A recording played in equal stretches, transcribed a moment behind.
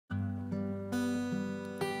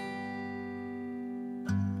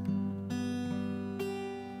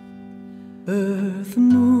Earth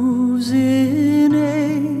moves in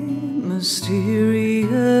a mysterious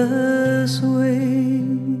way,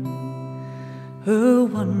 her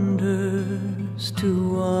wonders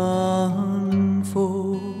to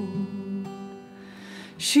unfold.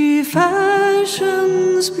 She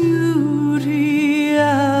fashions beauty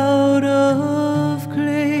out of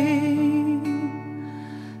clay,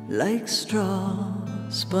 like straw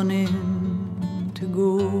spun into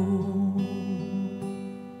gold.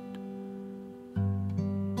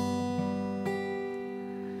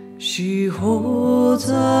 She holds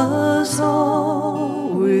us all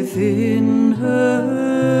within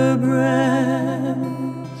her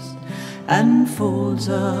breast and folds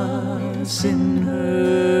us in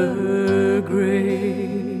her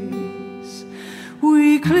grace.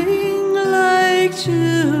 We cling like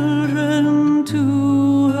children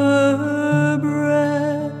to her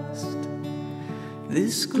breast,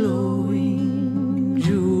 this glowing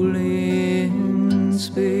jewel in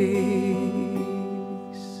space.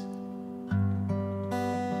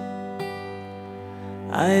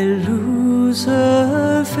 I lose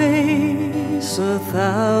her face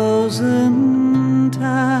 1,000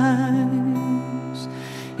 times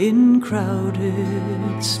in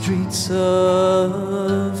crowded streets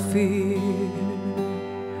of fear,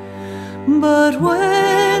 but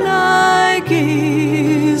when I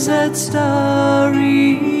gaze at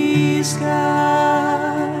starry skies,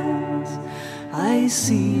 I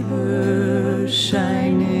see her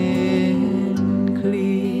shining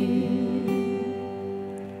clear.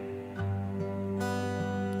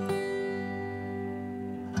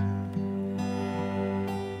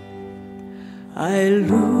 I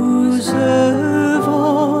lose her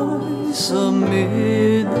voice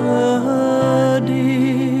amid the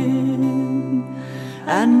din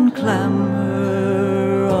and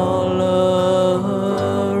clamor all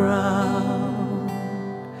around.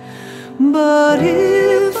 But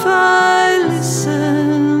if I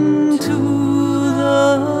listen to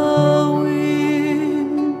the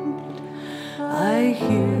wind, I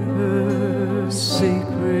hear her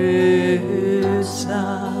sacred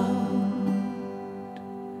sound.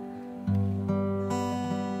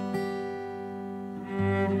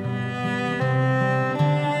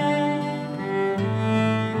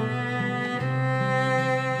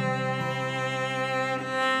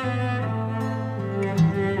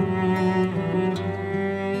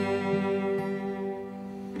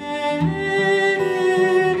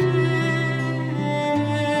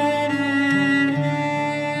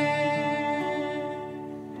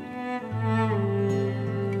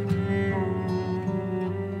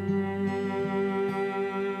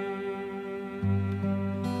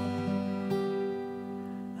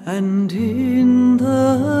 And in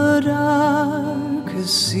the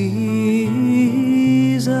darkest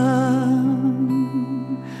season,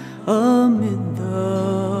 amid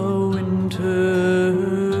the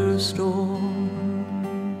winter storm,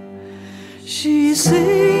 she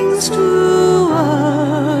sings to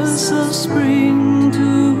us of spring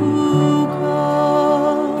to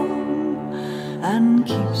come and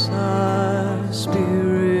keeps our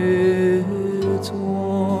spirits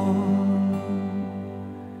warm.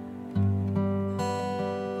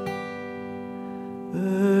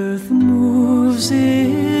 Earth moves in